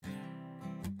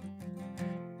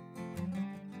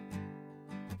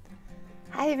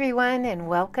Hi everyone and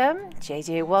welcome.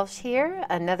 JJ Walsh here,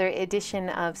 another edition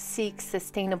of Seek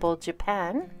Sustainable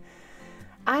Japan.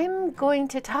 I'm going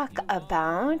to talk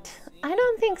about, I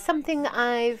don't think something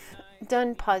I've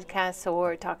done podcasts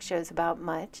or talk shows about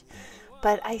much,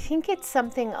 but I think it's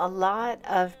something a lot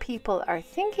of people are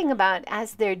thinking about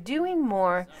as they're doing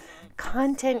more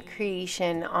content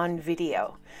creation on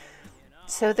video.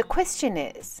 So the question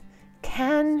is,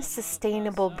 can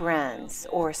sustainable brands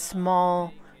or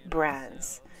small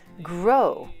brands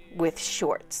grow with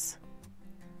shorts?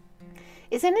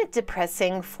 Isn't it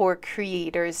depressing for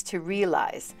creators to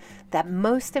realize that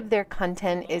most of their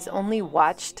content is only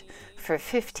watched for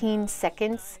 15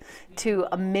 seconds to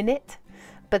a minute?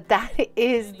 But that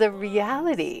is the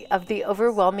reality of the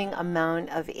overwhelming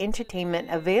amount of entertainment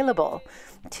available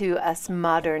to us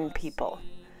modern people.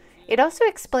 It also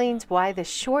explains why the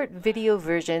short video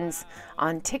versions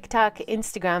on TikTok,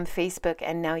 Instagram, Facebook,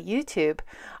 and now YouTube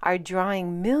are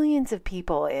drawing millions of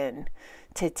people in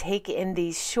to take in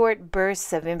these short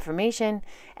bursts of information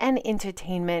and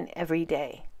entertainment every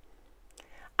day.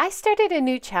 I started a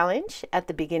new challenge at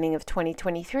the beginning of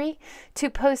 2023 to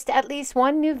post at least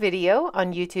one new video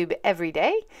on YouTube every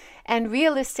day, and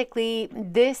realistically,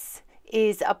 this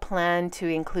is a plan to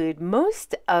include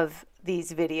most of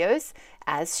these videos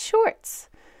as shorts,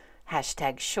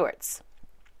 #shorts,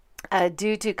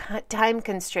 due to time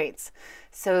constraints.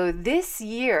 So this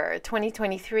year,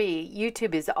 2023,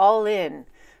 YouTube is all in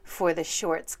for the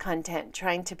shorts content,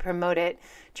 trying to promote it,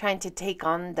 trying to take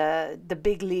on the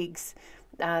big leagues,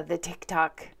 the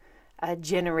TikTok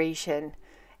generation.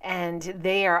 And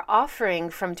they are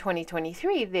offering, from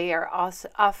 2023, they are also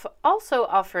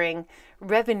offering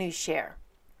revenue share.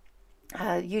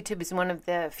 YouTube is one of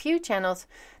the few channels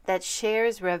that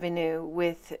shares revenue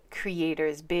with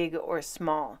creators, big or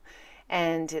small.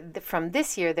 And from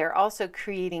this year, they're also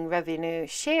creating revenue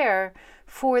share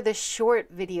for the short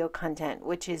video content,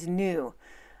 which is new,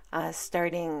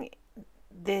 starting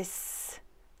this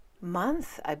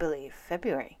month, I believe,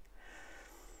 February.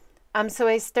 So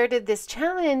I started this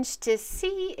challenge to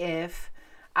see if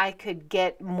I could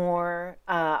get more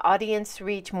audience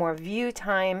reach, more view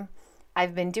time.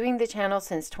 I've been doing the channel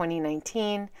since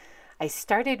 2019. I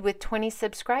started with 20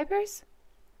 subscribers,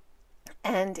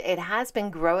 and it has been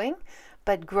growing,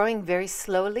 but growing very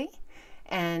slowly.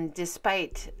 And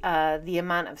despite the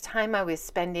amount of time I was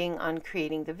spending on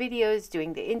creating the videos,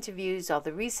 doing the interviews, all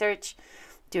the research,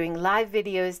 doing live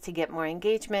videos to get more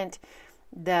engagement,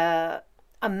 the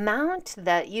amount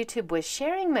that YouTube was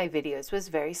sharing my videos was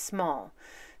very small.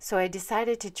 So I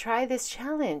decided to try this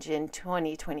challenge in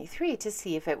 2023 to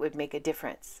see if it would make a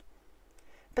difference.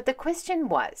 But the question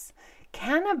was,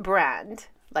 can a brand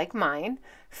like mine,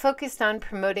 focused on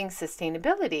promoting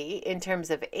sustainability in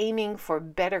terms of aiming for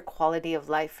better quality of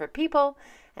life for people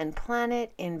and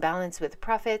planet in balance with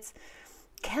profits,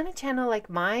 can a channel like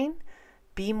mine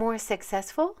be more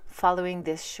successful following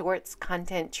this shorts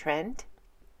content trend?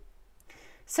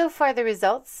 So far, the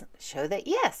results show that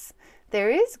yes, there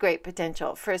is great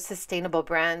potential for sustainable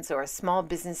brands or small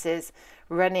businesses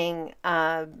running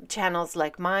channels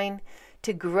like mine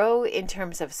to grow in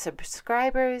terms of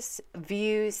subscribers,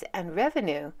 views, and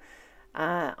revenue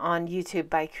on YouTube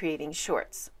by creating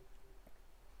shorts.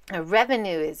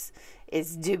 Revenue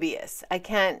is dubious. I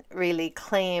can't really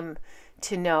claim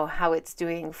to know how it's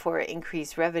doing for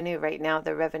increased revenue. Right now,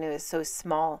 the revenue is so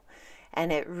small,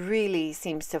 and it really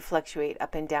seems to fluctuate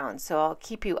up and down. So I'll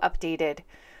keep you updated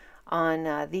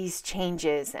on these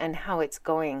changes and how it's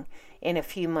going in a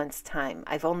few months' time.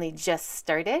 I've only just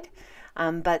started,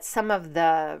 but some of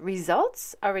the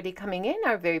results already coming in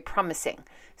are very promising.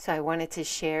 So I wanted to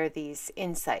share these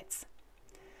insights.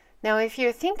 Now, if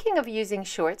you're thinking of using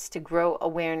shorts to grow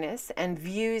awareness and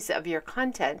views of your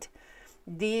content,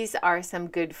 these are some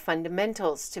good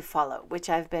fundamentals to follow, which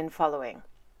I've been following.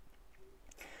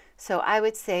 So I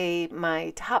would say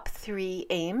my top 3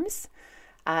 aims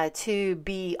to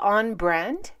be on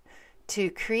brand, to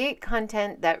create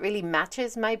content that really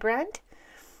matches my brand,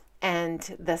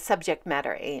 and the subject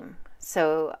matter aim.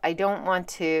 So I don't want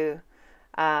to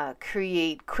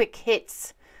create quick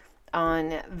hits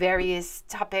on various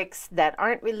topics that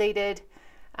aren't related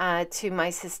to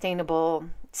my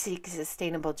Seek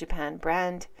Sustainable Japan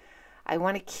brand. I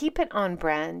want to keep it on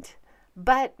brand,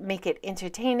 but make it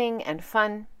entertaining and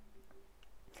fun.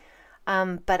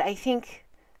 But I think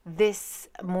this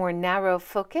more narrow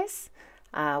focus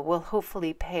will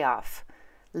hopefully pay off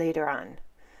later on.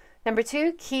 Number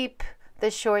 2, keep the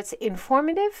shorts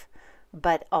informative,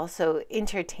 but also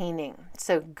entertaining.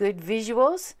 So good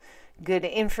visuals, good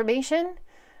information,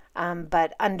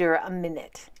 but under a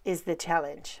minute is the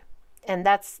challenge. And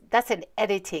that's an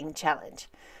editing challenge.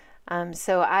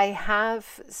 So I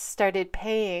have started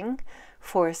paying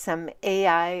for some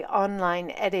AI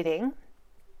online editing.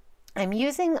 I'm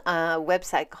using a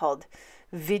website called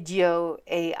Vidyo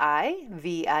AI,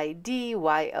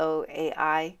 Vidyo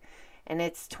AI, and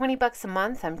it's $20 a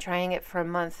month. I'm trying it for a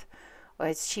month. Or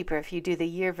it's cheaper if you do the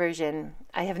year version.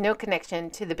 I have no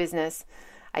connection to the business.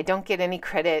 I don't get any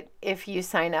credit if you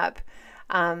sign up.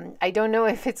 I don't know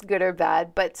if it's good or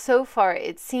bad, but so far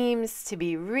it seems to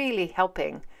be really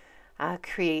helping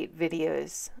create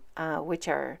videos which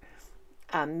are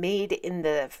made in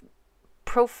the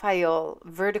profile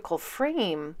vertical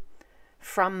frame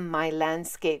from my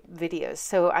landscape videos.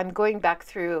 So I'm going back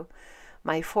through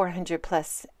my 400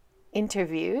 plus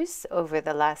interviews over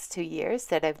the last 2 years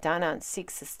that I've done on Seek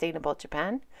Sustainable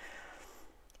Japan,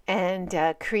 and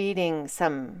creating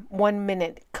some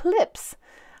 1-minute clips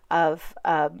of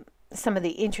some of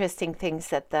the interesting things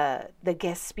that the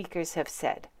guest speakers have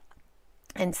said,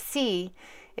 and see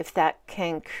if that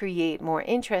can create more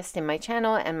interest in my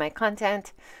channel and my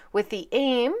content, with the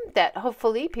aim that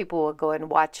hopefully people will go and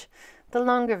watch the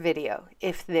longer video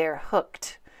if they're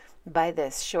hooked by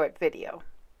this short video.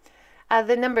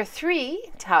 The number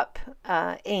 3 top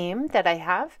aim that I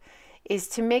have is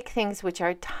to make things which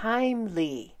are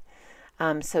timely.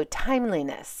 So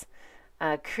timeliness,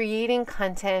 creating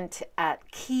content at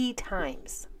key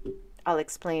times. I'll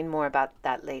explain more about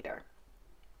that later.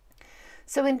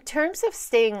 So in terms of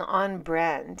staying on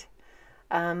brand,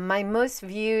 my most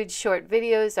viewed short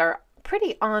videos are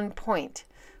pretty on point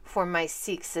for my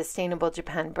Seek Sustainable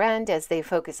Japan brand, as they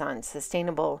focus on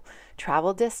sustainable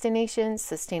travel destinations,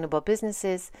 sustainable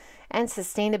businesses, and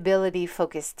sustainability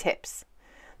focused tips.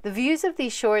 The views of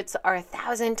these shorts are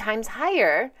 1,000 times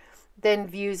higher than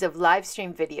views of live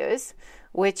stream videos,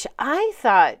 which I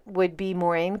thought would be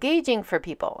more engaging for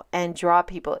people and draw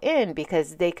people in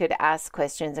because they could ask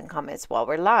questions and comments while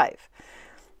we're live.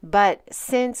 But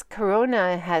since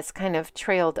Corona has kind of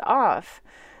trailed off,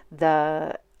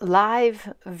 the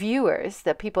live viewers,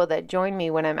 the people that join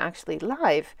me when I'm actually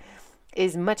live,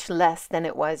 is much less than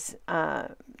it was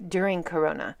during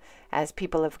Corona, as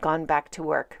people have gone back to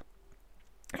work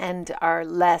and are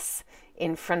less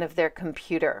in front of their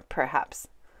computer, perhaps.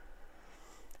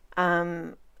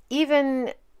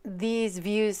 Even these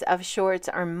views of shorts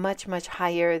are much, much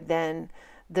higher than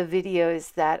the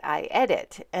videos that I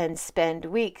edit and spend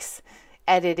weeks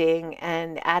editing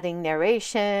and adding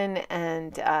narration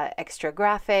and extra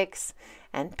graphics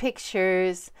and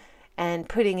pictures and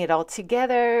putting it all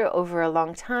together over a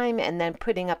long time and then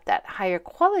putting up that higher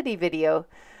quality video.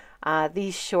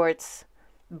 These shorts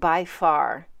by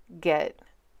far get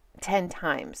 10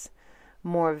 times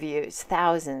more views,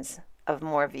 thousands of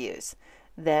more views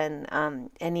than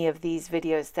any of these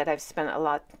videos that I've spent a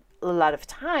lot of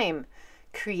time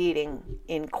creating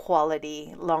in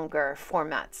quality, longer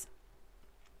formats.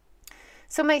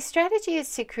 So my strategy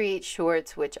is to create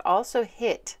shorts which also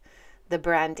hit the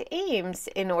brand aims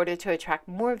in order to attract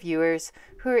more viewers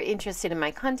who are interested in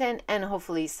my content and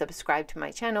hopefully subscribe to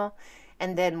my channel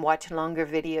and then watch longer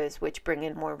videos which bring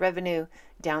in more revenue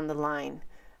down the line,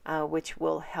 which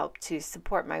will help to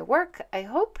support my work, I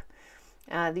hope.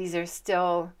 These are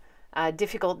still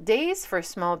difficult days for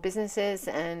small businesses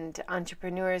and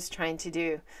entrepreneurs trying to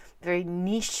do very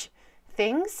niche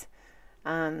things.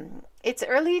 It's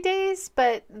early days,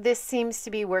 but this seems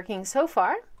to be working so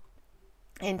far.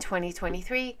 In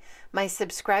 2023, my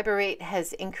subscriber rate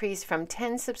has increased from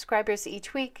 10 subscribers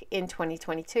each week in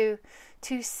 2022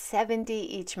 to 70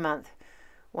 each month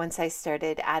once I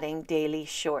started adding daily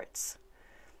shorts.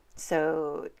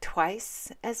 So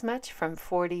twice as much, from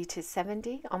 40 to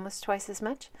 70, almost twice as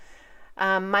much.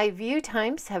 My view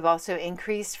times have also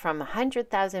increased from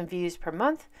 100,000 views per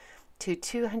month to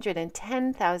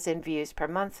 210,000 views per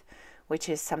month, which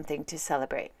is something to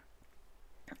celebrate.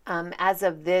 As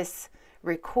of this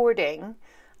recording,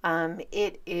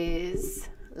 it is,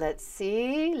 let's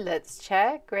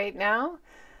check right now.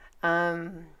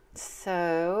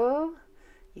 So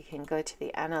you can go to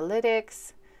the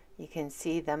analytics. You can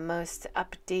see the most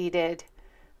updated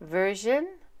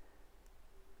version.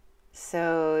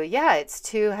 So yeah, it's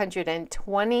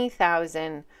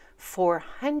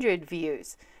 220,400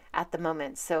 views at the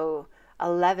moment. So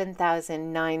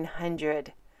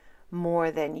 11,900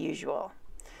 more than usual.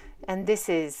 And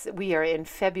we are in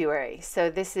February. So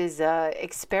this is an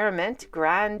experiment,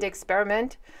 grand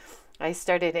experiment. I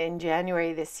started in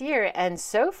January this year. And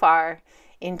so far,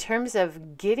 in terms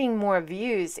of getting more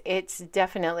views, it's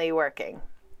definitely working.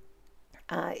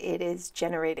 It is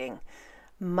generating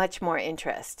much more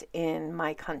interest in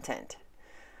my content.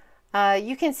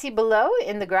 You can see below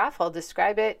in the graph, I'll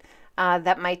describe it.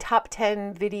 that my top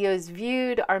 10 videos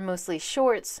viewed are mostly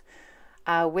shorts,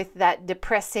 with that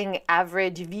depressing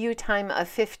average view time of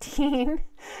 15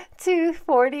 to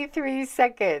 43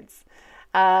 seconds.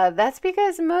 That's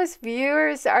because most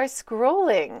viewers are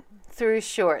scrolling through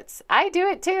shorts. I do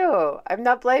it too. I'm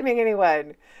not blaming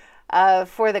anyone.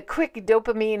 For the quick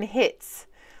dopamine hits.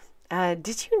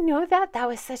 Did you know that? That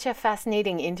was such a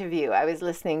fascinating interview. I was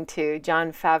listening to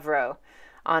Jon Favreau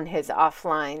on his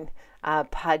Offline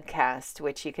podcast,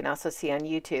 which you can also see on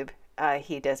YouTube.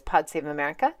 He does Pod Save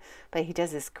America, but he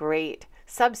does this great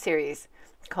sub-series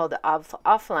called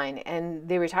Offline, and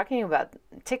they were talking about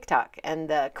TikTok and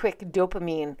the quick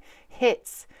dopamine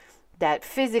hits that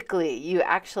physically you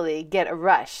actually get a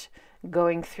rush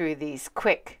going through these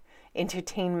quick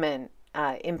entertainment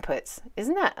inputs.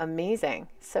 Isn't that amazing?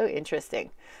 So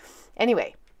interesting.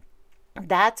 Anyway,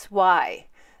 that's why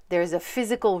there's a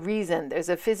physical reason, there's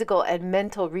a physical and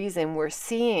mental reason we're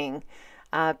seeing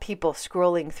people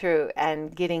scrolling through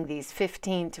and getting these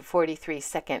 15 to 43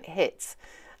 second hits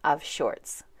of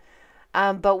shorts.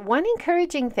 But one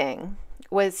encouraging thing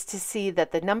was to see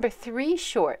that the number 3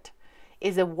 short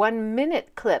is a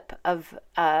 1-minute clip of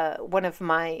one of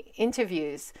my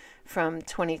interviews from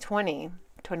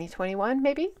 2021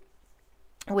 maybe,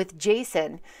 with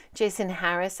Jason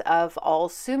Harris of All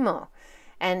Sumo.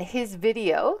 And his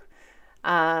video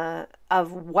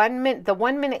of 1 minute, the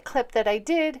 1-minute clip that I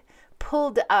did,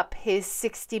 pulled up his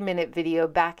 60-minute video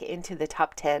back into the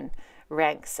top 10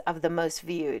 ranks of the most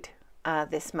viewed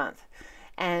this month.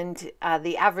 And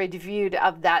the average viewed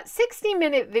of that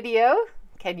 60-minute video,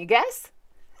 can you guess?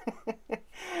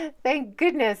 Thank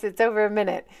goodness it's over a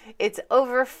minute. It's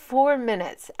over 4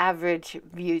 minutes average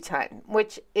view time,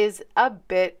 which is a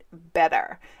bit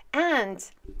better. And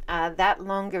that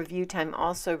longer view time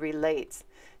also relates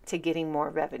to getting more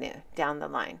revenue down the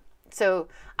line. So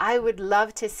I would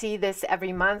love to see this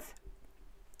every month.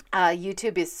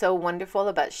 YouTube is so wonderful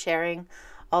about sharing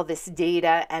all this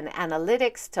data and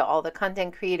analytics to all the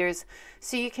content creators.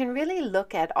 So you can really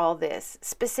look at all this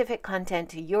specific content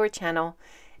to your channel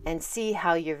and see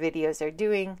how your videos are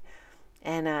doing,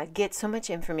 and get so much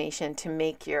information to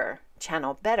make your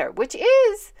channel better, which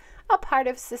is a part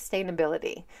of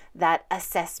sustainability, that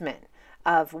assessment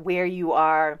of where you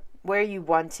are, where you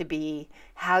want to be,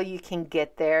 how you can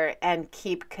get there, and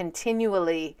keep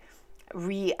continually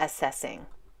reassessing.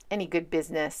 Any good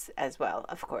business as well,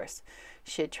 of course,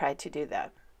 should try to do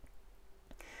that.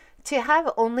 To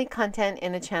have only content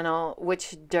in a channel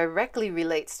which directly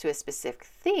relates to a specific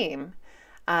theme,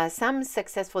 some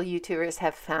successful YouTubers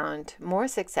have found more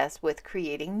success with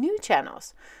creating new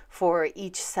channels for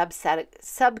each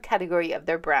subcategory of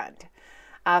their brand.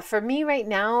 For me right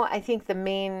now, I think the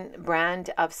main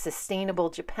brand of Sustainable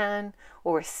Japan,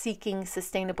 or Seeking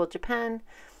Sustainable Japan,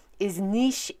 is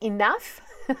niche enough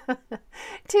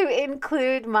to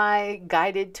include my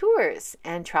guided tours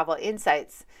and travel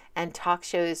insights and talk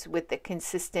shows with the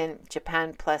consistent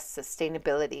Japan Plus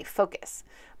sustainability focus.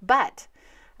 But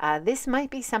this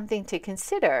might be something to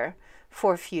consider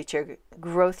for future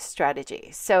growth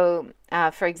strategy. So,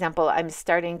 for example, I'm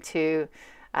starting to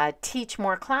teach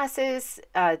more classes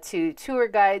to tour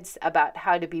guides about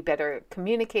how to be better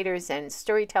communicators and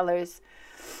storytellers,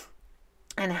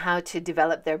 and how to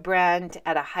develop their brand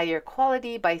at a higher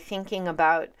quality by thinking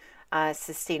about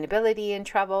sustainability in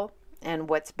travel, and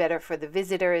what's better for the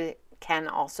visitor can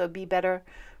also be better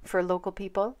for local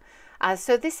people.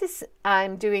 So this is,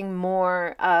 I'm doing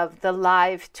more of the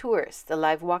live tours, the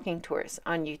live walking tours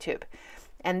on YouTube.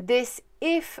 And this,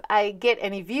 if I get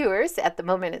any viewers, at the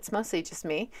moment it's mostly just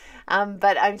me,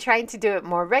 but I'm trying to do it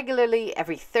more regularly,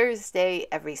 every Thursday,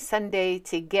 every Sunday,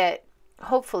 to get,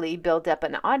 hopefully build up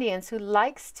an audience who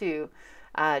likes to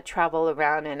travel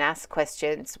around and ask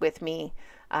questions with me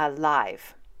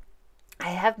live. I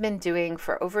have been doing,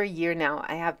 for over a year now,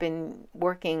 I have been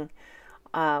working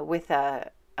with a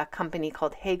company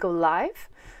called Heygo Live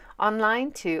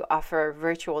online to offer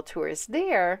virtual tours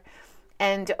there.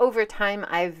 And over time,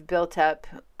 I've built up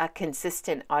a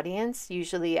consistent audience.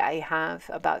 Usually I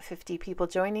have about 50 people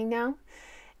joining now,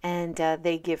 and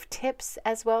they give tips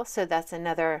as well. So that's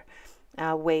another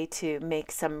way to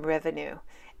make some revenue.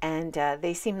 And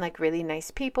they seem like really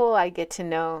nice people. I get to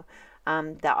know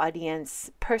the audience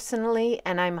personally,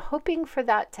 and I'm hoping for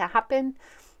that to happen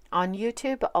on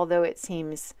YouTube, although it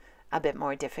seems a bit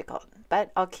more difficult.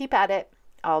 But I'll keep at it.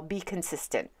 I'll be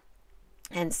consistent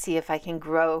and see if I can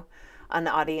grow an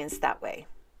audience that way.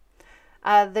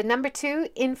 The number 2,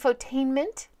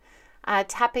 infotainment,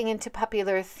 tapping into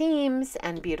popular themes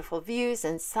and beautiful views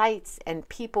and sights and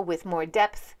people with more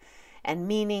depth and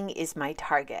meaning is my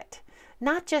target.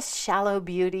 not just shallow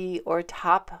beauty or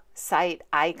top sight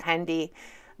eye candy,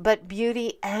 but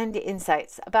beauty and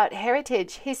insights about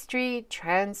heritage, history,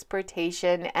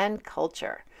 transportation, and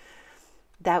culture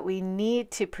that we need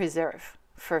to preserve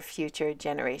for future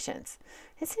generations.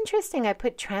 It's interesting I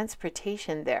put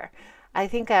transportation there. I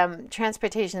think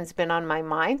transportation's been on my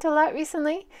mind a lot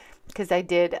recently because I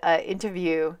did an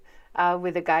interview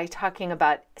with a guy talking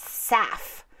about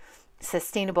SAF,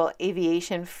 Sustainable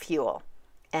Aviation Fuel.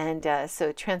 And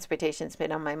so transportation's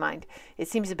been on my mind. It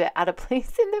seems a bit out of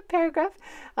place in the paragraph,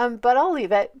 but I'll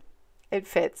leave it. It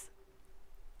fits.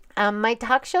 My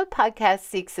talk show podcast,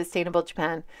 Seek Sustainable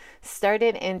Japan,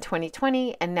 started in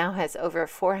 2020 and now has over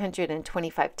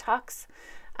 425 talks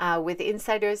with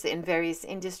insiders in various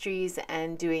industries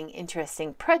and doing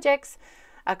interesting projects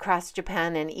across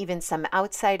Japan, and even some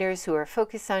outsiders who are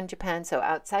focused on Japan, so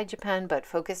outside Japan but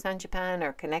focused on Japan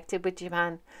or connected with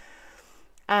Japan,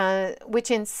 which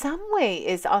in some way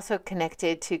is also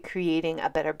connected to creating a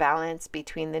better balance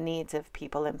between the needs of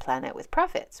people and planet with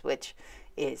profits, which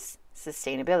is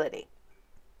sustainability.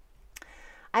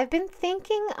 I've been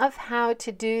thinking of how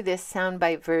to do this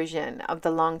soundbite version of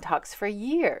the long talks for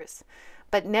years,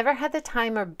 but never had the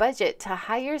time or budget to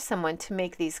hire someone to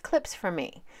make these clips for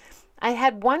me. I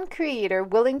had one creator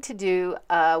willing to do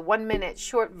a 1-minute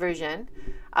short version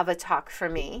of a talk for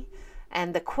me,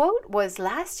 and the quote was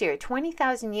last year,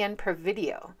 20,000 yen per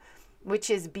video,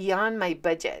 which is beyond my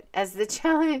budget, as the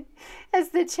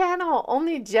channel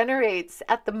only generates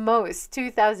at the most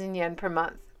 2,000 yen per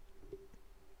month.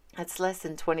 That's less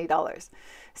than $20.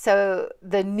 So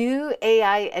the new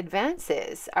AI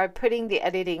advances are putting the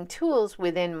editing tools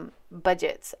within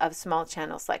budgets of small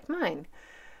channels like mine.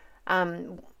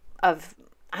 I'm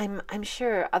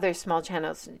sure other small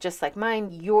channels just like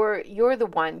mine, you're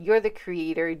the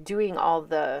creator doing all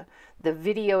the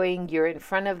videoing, you're in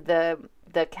front of the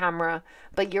camera,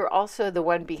 but you're also the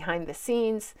one behind the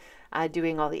scenes,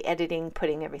 doing all the editing,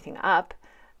 putting everything up.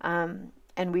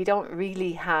 And we don't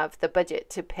really have the budget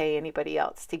to pay anybody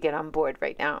else to get on board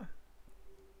right now.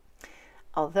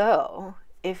 Although,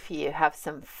 if you have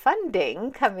some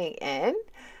funding coming in,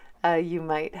 you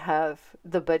might have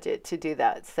the budget to do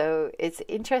that. So it's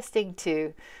interesting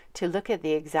to look at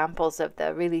the examples of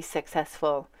the really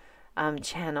successful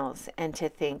channels and to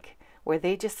think, were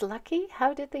they just lucky?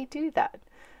 How did they do that?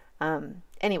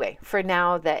 Anyway, for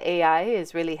now, the AI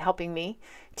is really helping me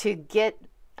to get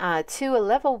to a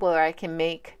level where I can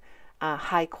make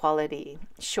high quality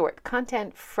short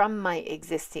content from my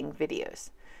existing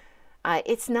videos.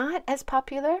 It's not as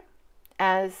popular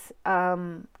as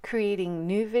creating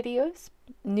new videos,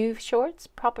 new shorts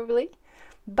probably,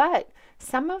 but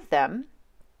some of them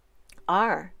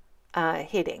are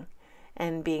hitting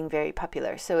and being very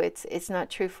popular. So it's not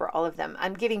true for all of them.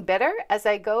 I'm getting better as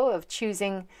I go of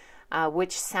choosing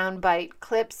which soundbite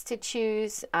clips to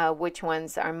choose, which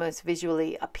ones are most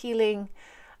visually appealing,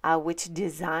 which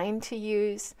design to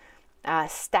use,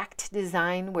 stacked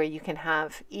design where you can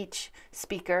have each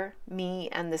speaker, me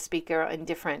and the speaker, in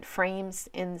different frames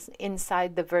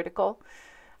inside the vertical.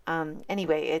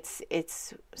 Anyway,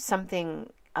 it's something,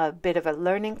 a bit of a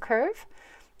learning curve.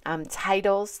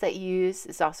 Titles that you use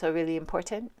is also really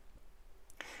important.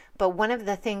 But one of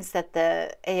the things that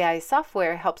the AI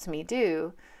software helps me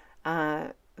do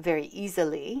very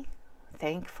easily,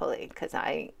 thankfully, because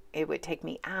it would take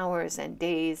me hours and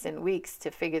days and weeks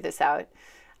to figure this out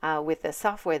with the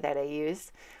software that I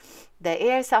use. The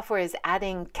AI software is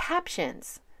adding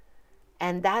captions,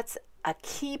 and that's a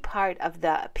key part of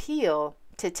the appeal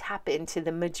to tap into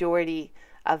the majority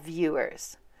of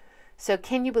viewers. So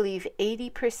can you believe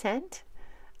 80%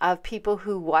 of people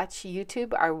who watch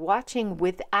YouTube are watching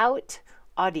without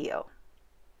audio?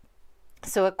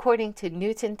 So according to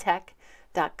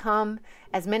NewtonTech.com,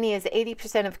 as many as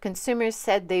 80% of consumers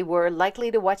said they were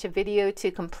likely to watch a video to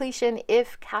completion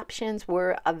if captions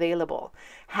were available.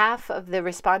 Half of the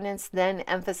respondents then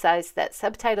emphasized that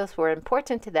subtitles were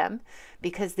important to them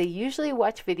because they usually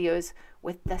watch videos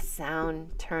with the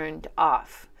sound turned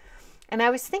off. And I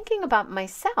was thinking about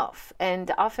myself,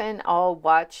 and often I'll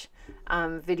watch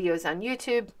videos on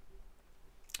YouTube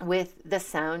with the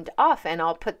sound off, and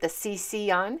I'll put the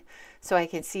CC on so I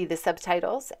can see the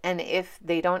subtitles. And if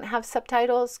they don't have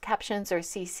subtitles, captions, or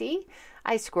CC,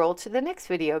 I scroll to the next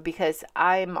video because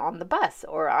I'm on the bus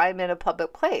or I'm in a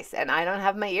public place and I don't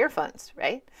have my earphones,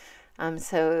 right?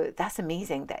 So that's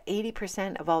amazing that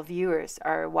 80% of all viewers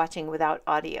are watching without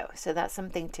audio. So that's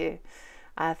something to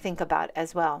think about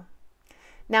as well.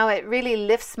 Now, it really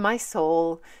lifts my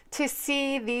soul to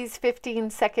see these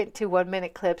 15-second to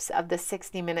 1-minute clips of the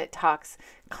 60-minute talks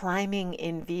climbing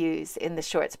in views in the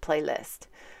Shorts playlist.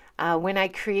 When I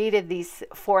created these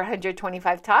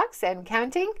 425 talks and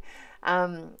counting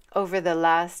over the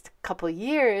last couple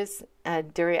years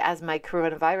as my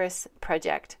coronavirus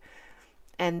project,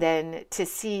 and then to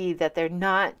see that they're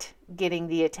not getting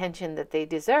the attention that they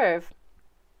deserve,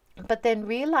 but then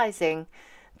realizing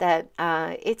that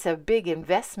it's a big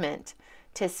investment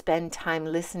to spend time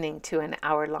listening to an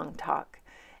hour-long talk.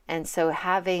 And so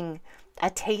having a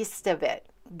taste of it,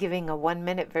 giving a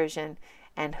 1-minute version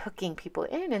and hooking people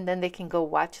in, and then they can go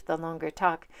watch the longer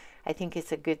talk, I think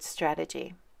it's a good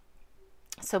strategy.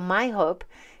 So my hope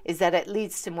is that it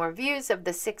leads to more views of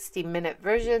the 60-minute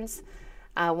versions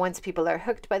once people are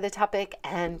hooked by the topic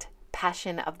and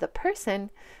passion of the person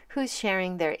who's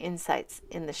sharing their insights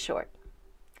in the short.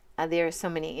 There are so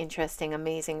many interesting,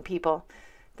 amazing people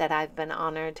that I've been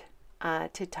honored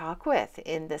to talk with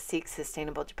in the Seek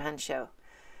Sustainable Japan show.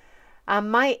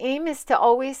 My aim is to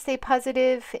always stay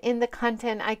positive in the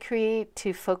content I create,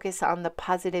 to focus on the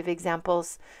positive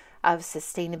examples of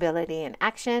sustainability in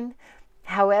action.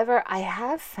 However, I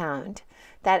have found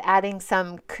that adding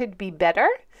some could be better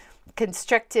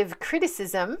constructive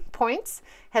criticism points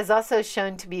has also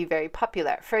shown to be very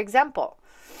popular. For example,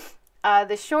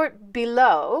 the short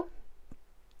below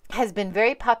has been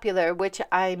very popular, which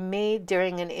I made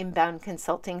during an inbound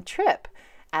consulting trip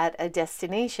at a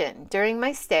destination. During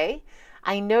my stay,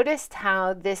 I noticed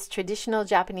how this traditional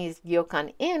Japanese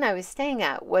ryokan inn I was staying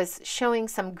at was showing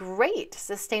some great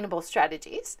sustainable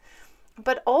strategies,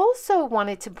 but also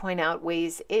wanted to point out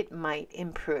ways it might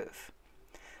improve.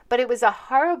 But it was a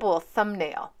horrible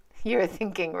thumbnail, you're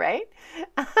thinking, right?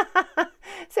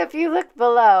 So if you look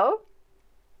below,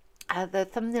 the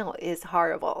thumbnail is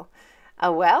horrible.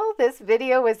 Well, this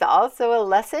video was also a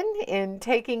lesson in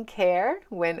taking care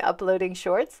when uploading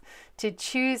shorts to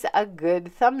choose a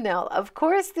good thumbnail. Of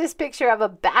course, this picture of a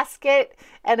basket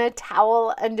and a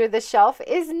towel under the shelf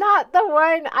is not the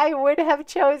one I would have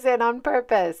chosen on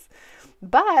purpose.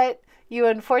 But you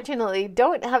unfortunately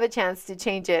don't have a chance to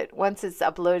change it once it's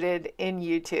uploaded in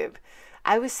YouTube.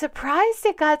 I was surprised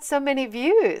it got so many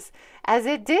views as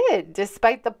it did,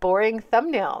 despite the boring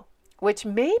thumbnail, which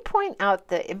may point out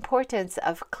the importance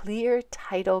of clear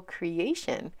title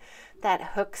creation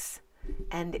that hooks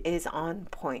and is on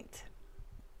point.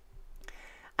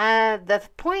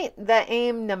 The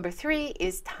aim number 3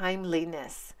 is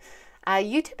timeliness.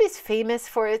 YouTube is famous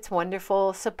for its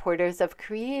wonderful supporters of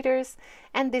creators,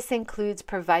 and this includes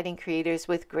providing creators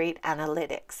with great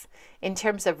analytics. In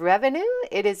terms of revenue,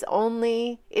 it is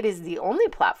the only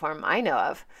platform I know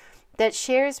of that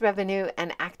shares revenue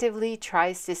and actively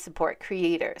tries to support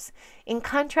creators. In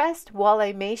contrast, while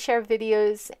I may share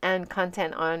videos and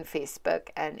content on Facebook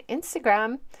and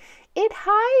Instagram, it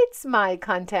hides my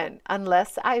content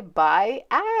unless I buy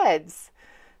ads.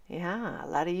 Yeah, a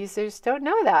lot of users don't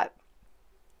know that.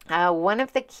 One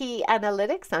of the key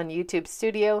analytics on YouTube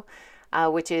Studio,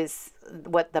 which is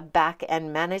what the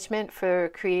back-end management for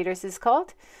creators is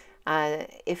called,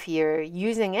 if you're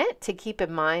using it, to keep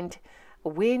in mind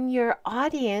when your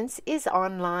audience is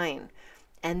online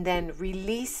and then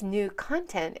release new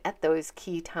content at those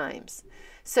key times.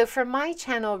 So for my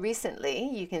channel recently,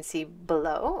 you can see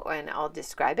below, and I'll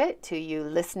describe it to you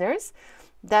listeners,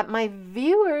 that my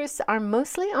viewers are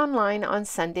mostly online on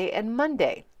Sunday and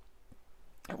Monday,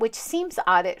 which seems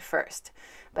odd at first.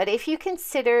 But if you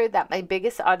consider that my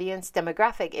biggest audience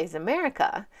demographic is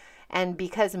America, and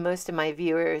because most of my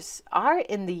viewers are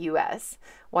in the US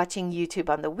watching YouTube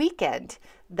on the weekend,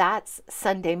 that's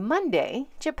Sunday, Monday,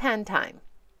 Japan time.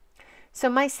 So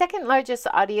my second largest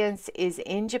audience is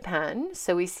in Japan,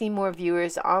 so we see more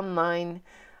viewers online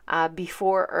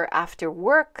before or after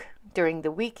work during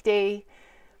the weekday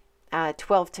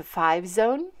 12 to 5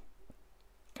 zone.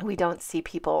 We don't see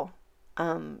people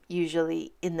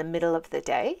usually in the middle of the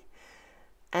day.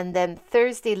 And then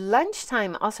Thursday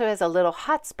lunchtime also has a little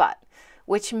hotspot,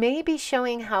 which may be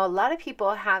showing how a lot of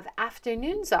people have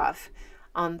afternoons off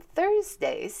on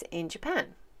Thursdays in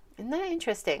Japan. Isn't that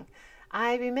interesting?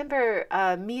 I remember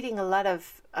meeting a lot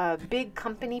of big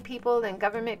company people and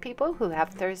government people who have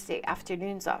Thursday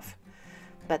afternoons off,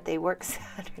 but they work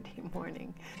Saturday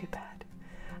morning. Too bad.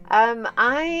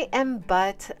 I am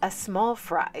but a small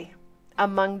fry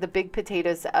among the big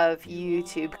potatoes of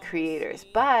YouTube creators,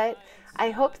 but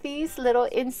I hope these little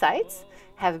insights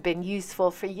have been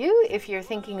useful for you if you're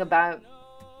thinking about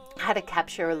how to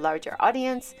capture a larger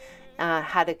audience,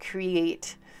 how to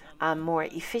create more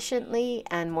efficiently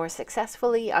and more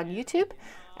successfully on YouTube.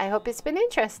 I hope it's been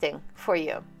interesting for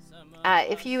you.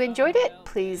 If you enjoyed it,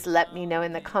 please let me know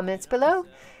in the comments below.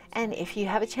 And if you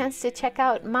have a chance to check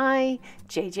out my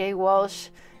JJ Walsh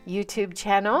YouTube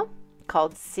channel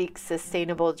called Seek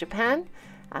Sustainable Japan,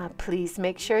 Please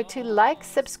make sure to like,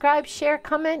 subscribe, share,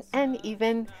 comment, and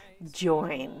even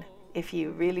join if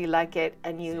you really like it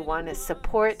and you want to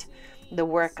support the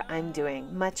work I'm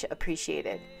doing. Much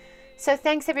appreciated. So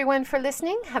thanks everyone for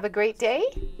listening. Have a great day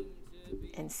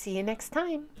and see you next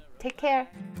time. Take care.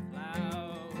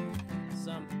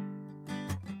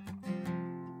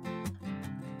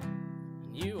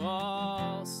 You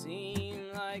all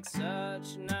seem like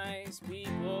such nice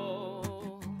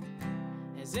people.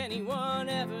 Has anyone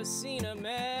ever seen a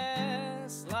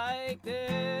mess like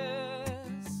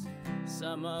this?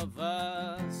 Some of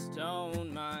us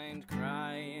don't mind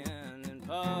crying in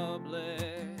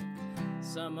public.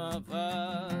 Some of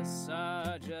us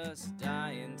are just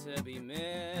dying to be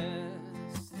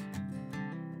missed.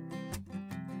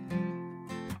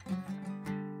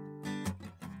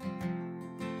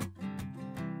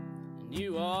 And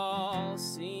you all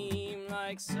seem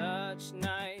like such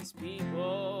nice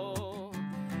people.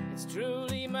 It's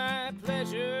truly my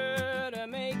pleasure to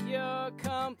make your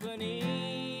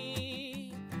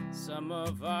company. Some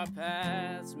of our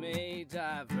paths may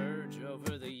diverge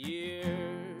over the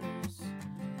years.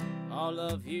 All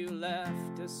of you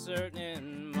left a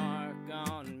certain mark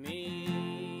on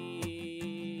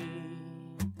me.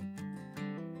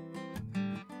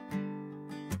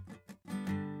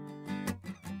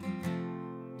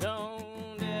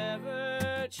 Don't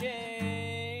ever change.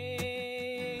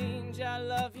 I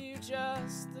love you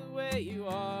just the way you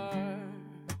are.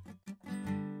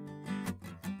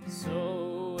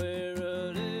 So we're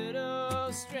a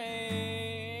little strange.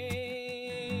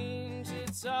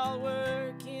 It's all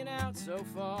working out so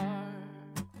far.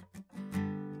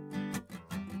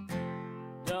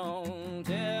 Don't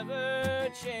ever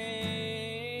change.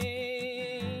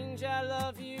 I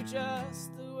love you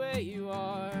just the way you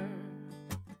are.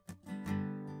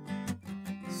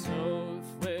 So if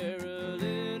we're a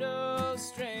little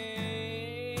strange,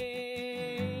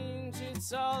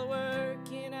 it's all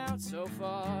working out so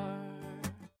far.